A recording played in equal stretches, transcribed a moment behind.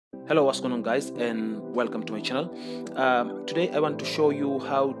Hello, what's going on, guys, and welcome to my channel. Today I want to show you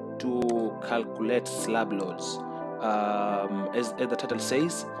how to calculate slab loads. As the title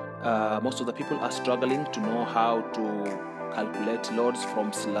says, most of the people are struggling to know how to calculate loads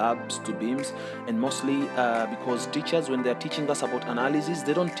from slabs to beams, and mostly because teachers, when they're teaching us about analysis,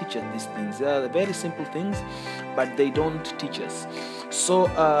 they don't teach us these things. They are very simple things, but they don't teach us. So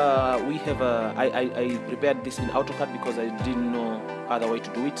we have I prepared this in AutoCAD because I didn't know other way to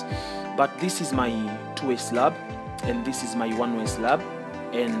do it. But this is my two-way slab and this is my one-way slab,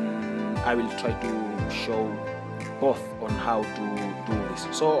 and I will try to show both on how to do this.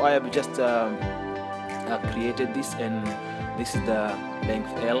 So I have just created this, and this is the length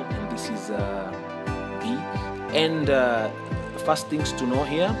L and this is B. And first things to know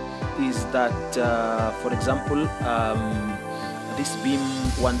here is that for example, this beam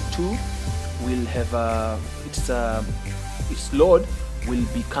 1-2 will have its load will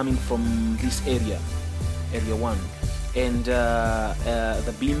be coming from this area 1, and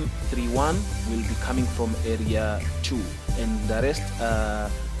the beam 3-1 will be coming from area 2, and the rest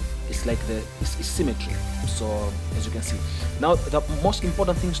is like it's symmetry. So as you can see, now the most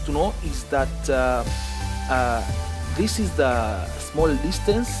important things to know is that this is the small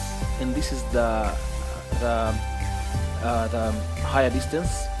distance and this is the higher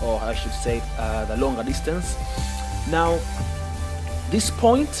distance, or I should say the longer distance. Now this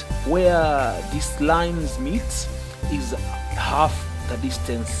point where these lines meet is half the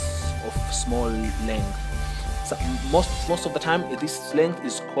distance of small length. So most of the time this length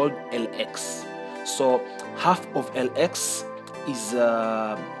is called LX. So half of LX is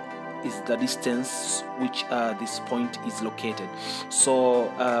the distance which this point is located.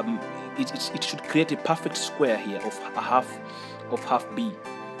 So it should create a perfect square here of half B.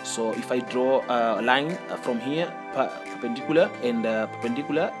 So if I draw a line from here perpendicular and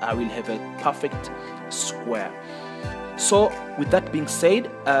perpendicular, I will have a perfect square. So with that being said,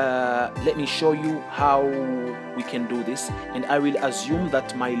 let me show you how we can do this, and I will assume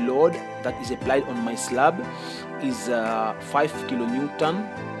that my load that is applied on my slab is 5 kilonewton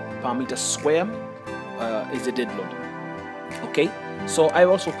per meter square is a dead load. Okay, so I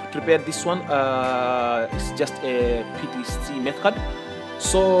also prepared this one. It's just a PTC method.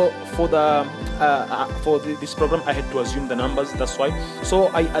 So for this program I had to assume the numbers, that's why. So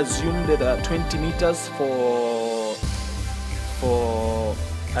I assumed that 20 meters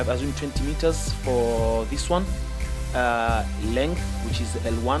I've assumed 20 meters for this one, length, which is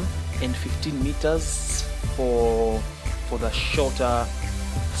L1, and 15 meters for the shorter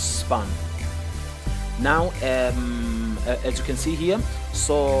span. Now as you can see here,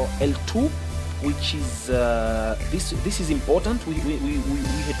 so L2, which is this is important. We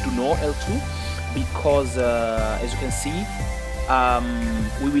had to know L2 because as you can see,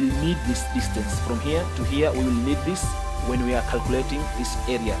 we will need this distance from here to here. We will need this when we are calculating this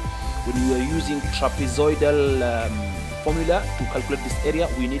area. When we are using trapezoidal formula to calculate this area,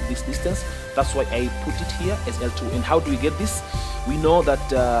 we need this distance. That's why I put it here as L2. And how do we get this? We know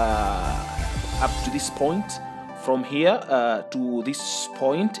that up to this point, from here to this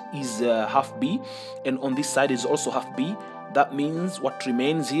point is half B, and on this side is also half B. That means what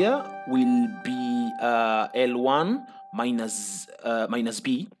remains here will be L1 minus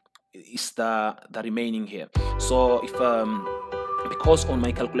B is the remaining here. So if because on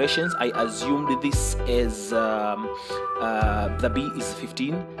my calculations I assumed this as the B is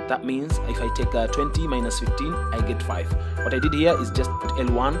 15, that means if I take 20 minus 15 I get 5. What I did here is just put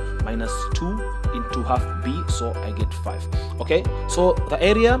L1 minus 2 into half B, so I get 5. Okay, so the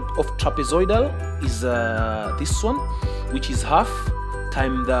area of trapezoidal is this one, which is half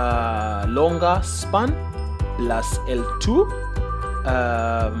times the longer span plus L2.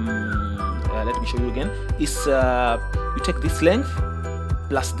 Let me show you again. Is you take this length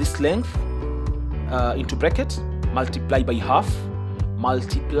plus this length into bracket, multiply by half,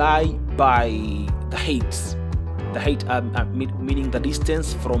 multiply by the height. The height meaning the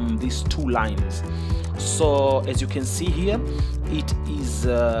distance from these two lines. So as you can see here, it is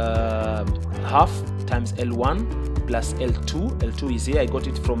half times L1 plus L2. L2 is here, I got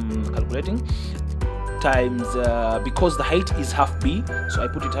it from calculating, times because the height is half B, so I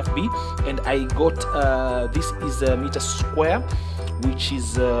put it half B, and I got this is a meter square, which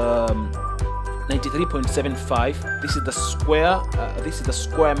is 93.75. This is the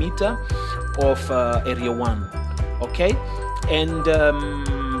square meter of area 1. Okay, and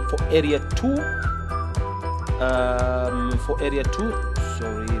for area 2,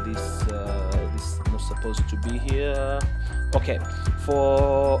 sorry, this is not supposed to be here. Okay,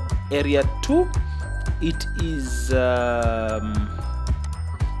 for area 2 it is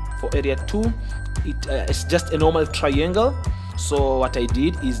For area 2, it's just a normal triangle. So what I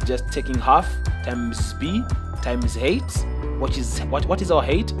did is just taking half times b times height, which is what is our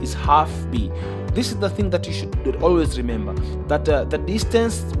height is half b. This is the thing that you should always remember, that the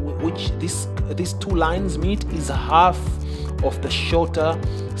distance which these two lines meet is half of the shorter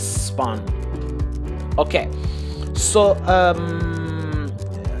span. Okay, so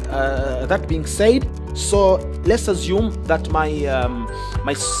that being said, so let's assume that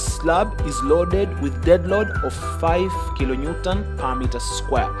my slab is loaded with dead load of 5 kilonewton per meter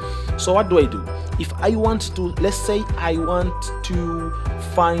square. So what do I do? If I want to, let's say I want to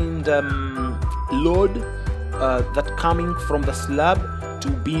find load that coming from the slab to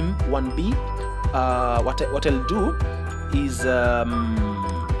beam 1B, what I'll do is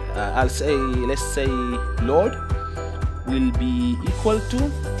I'll say, let's say load will be equal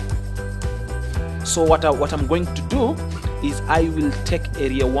to, so what I'm going to do is I will take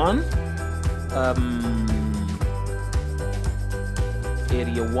area 1,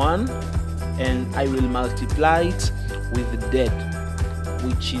 and I will multiply it with dead,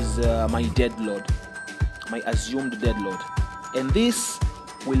 which is my dead load, my assumed dead load, and this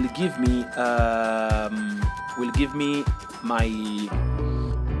will give me my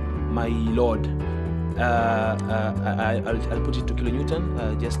load. I'll put it to kilonewton,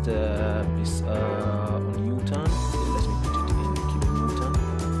 just this on newton. Let me put it in kilonewton.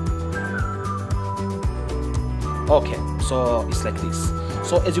 Okay, so it's like this.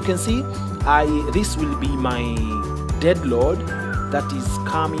 So as you can see, this will be my dead load that is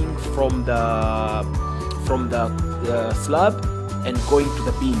coming from the slab and going to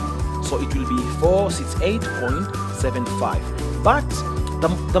the beam. So it will be 468.75. But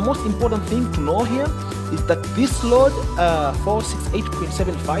the most important thing to know here is that this load,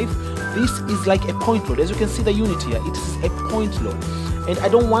 468.75, this is like a point load. As you can see the unit here, it is a point load, and I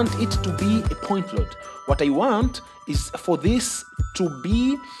don't want it to be a point load. What I want is for this to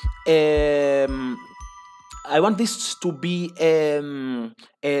be I want this to be a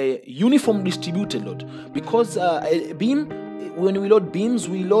uniform distributed load, because a beam, when we load beams,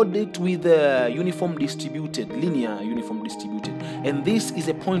 we load it with uniform distributed, linear uniform distributed, and this is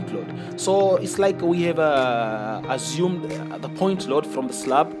a point load. So it's like we have assumed the point load from the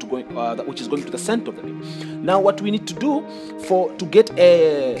slab to going, which is going to the center of the beam. Now what we need to do to get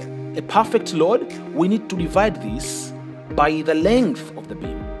a perfect load, we need to divide this by the length of the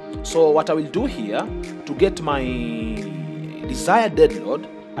beam. So what I will do here to get my desired dead load,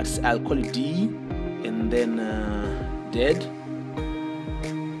 I'll call it D, and then dead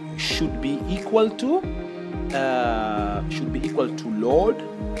should be equal to load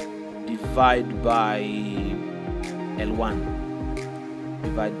divided by L1,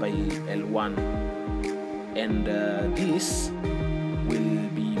 and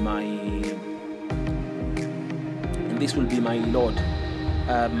this will be my load.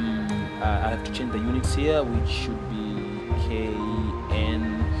 I have to change the units here, which should be KN,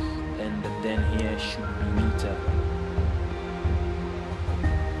 and then here should be meter,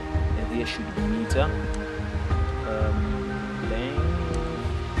 and here should be meter. Length,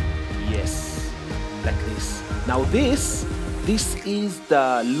 yes, like this. Now this is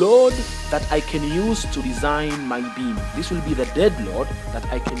the load that I can use to design my beam. This will be the dead load that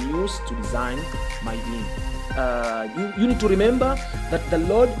I can use to design my beam. You need to remember that the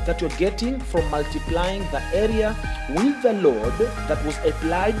load that you're getting from multiplying the area with the load that was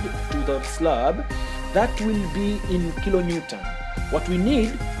applied to the slab, that will be in kilonewton. What we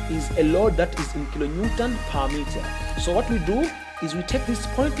need is a load that is in kilonewton per meter. So what we do is we take this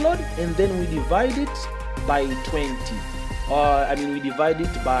point load and then we divide it by 20. We divide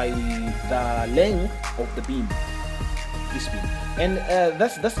it by the length of the beam, this beam. And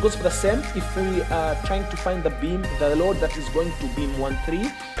that goes for the same if we are trying to find the load that is going to beam 1-3.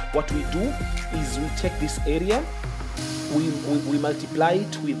 What we do is we take this area, we multiply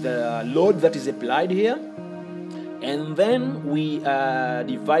it with the load that is applied here, and then we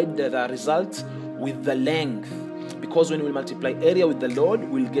divide the result with the length, because when we multiply area with the load,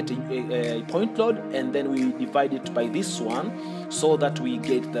 we'll get a point load, and then we divide it by this one, so that we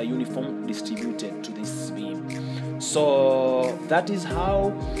get the uniform distributed to this beam. So that is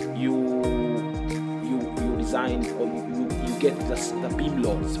how you design, or you get the beam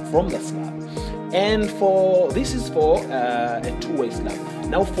loads from the slab. And this is for a two-way slab.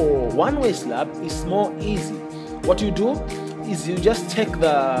 Now for one-way slab, it's more easy. What you do is you just take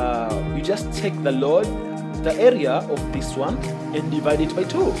the load, the area of this one, and divide it by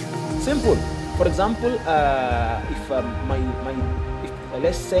 2. Simple. For example, if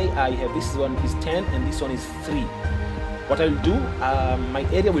let's say I have this one is 10 and this one is 3. what I'll do, my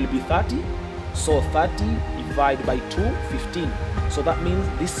area will be 30, so 30 divided by 2, 15. So that means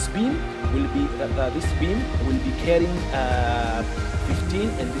this beam will be carrying 15,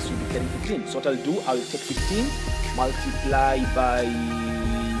 and this will be carrying 15. So what I'll do, I'll take 15 multiply by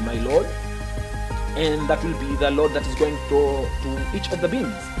my load, and that will be the load that is going to each of the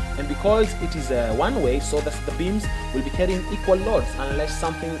beams. And because it is one way, so that the beams will be carrying equal loads unless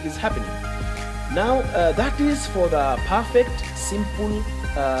something is happening. Now that is for the perfect simple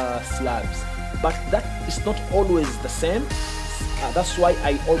slabs, but that is not always the same. That's why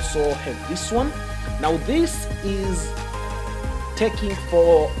I also have this one. Now this is taking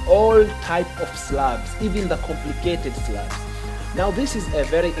for all type of slabs, even the complicated slabs. Now this is a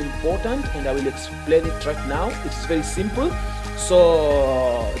very important, and I will explain it right now. It's very simple.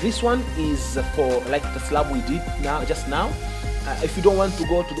 So this one is for like the slab we did just now. If you don't want to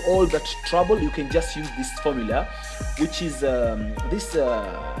go to all that trouble, you can just use this formula, which is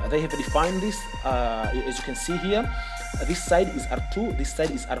they have defined this as you can see here. This side is R2, this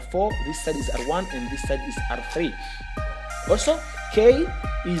side is R4, this side is R1, and this side is R3. Also, K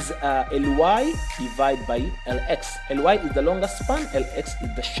is Ly divided by Lx. Ly is the longest span, Lx is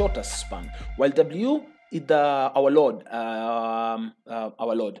the shortest span, while W is our load.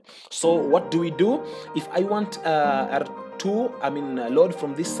 So what do we do? If I want R2, load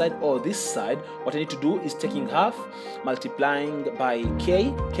from this side or this side, what I need to do is taking half, multiplying by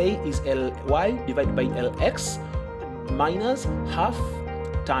K. K is Ly divided by Lx minus half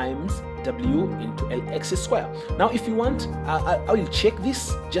times W into Lx square. Now if you want, I will check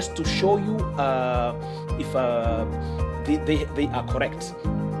this just to show you if they are correct.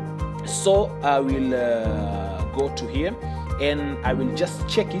 So I will go to here, and I will just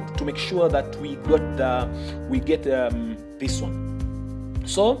check it to make sure that we get this one.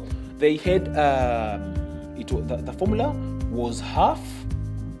 So they had the formula was half,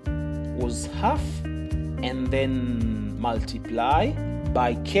 and then multiply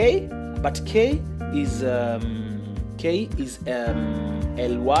by K, but K is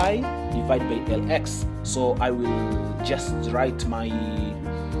Ly divided by Lx. So I will just write my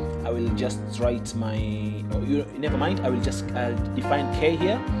never mind, I will just define K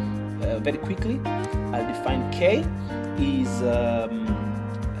here very quickly. I'll define K is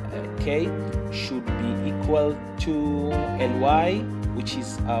K should be equal to Ly, which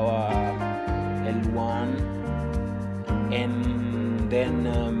is our L1, and then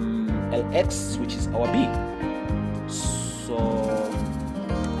Lx, which is our B. So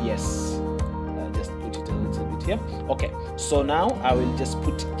yes, just put it a little bit here. Okay, so now I will just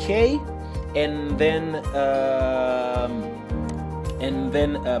put K, and then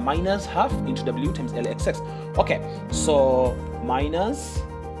minus half into W times Lxx. Okay, so minus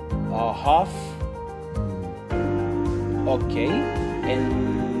half. Okay,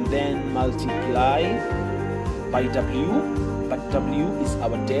 and then multiply by W, but W is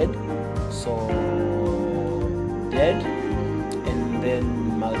our dead, so dead, and then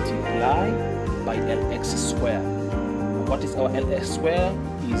multiply by Lx square. What is our Lx square?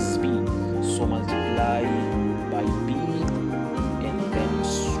 Is B, so multiply by B and then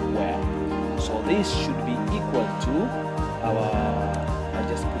square. So this should be equal to our, I'll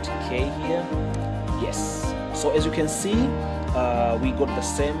just put K here. Yes, so as you can see, we got the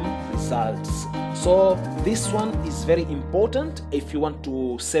same results. So this one is very important if you want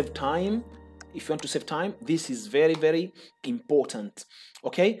to save time. This is very, very important.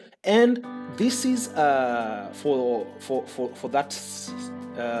 Okay, and this is for that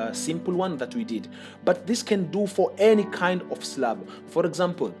simple one that we did, but this can do for any kind of slab. For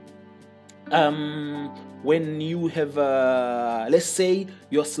example, when you have let's say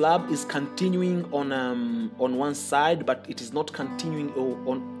your slab is continuing on one side, but it is not continuing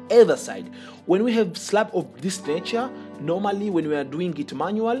on other side. When we have slab of this nature, normally when we are doing it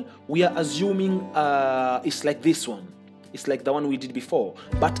manual, we are assuming it's like this one. It's like the one we did before,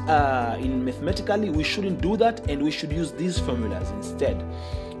 but in mathematically we shouldn't do that, and we should use these formulas instead.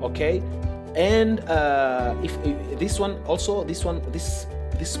 Okay, and if this one also, this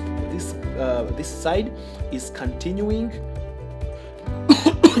side is continuing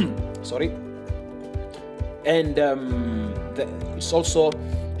sorry, and it's also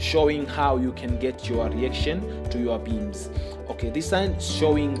showing how you can get your reaction to your beams. Okay, this side is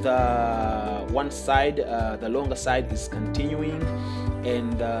showing the one side, the longer side is continuing,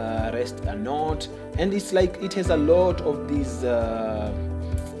 and the rest are not, and it's like it has a lot of these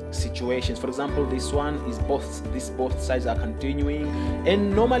situations. For example, this one is both sides are continuing,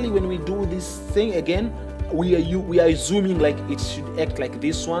 and normally when we do this thing again, we are assuming like it should act like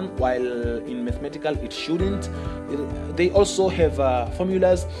this one, while in mathematical it shouldn't. They also have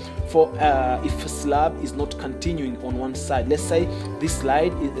formulas for if a slab is not continuing on one side. Let's say this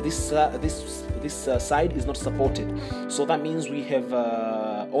side is not supported, so that means we have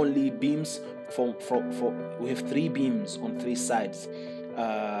only beams we have 3 beams on 3 sides.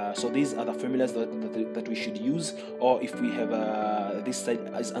 So these are the formulas that we should use, or if we have this side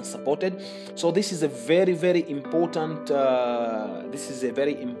is unsupported. So this is a very, very important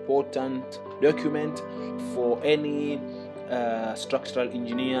document for any structural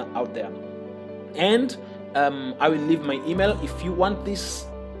engineer out there. And I will leave my email. If you want this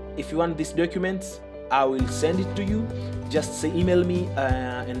document, I will send it to you. Just email me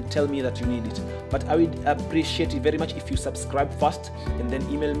and tell me that you need it. But I would appreciate it very much if you subscribe first and then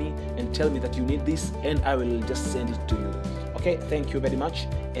email me and tell me that you need this, and I will just send it to you. Okay, thank you very much,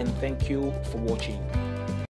 and thank you for watching.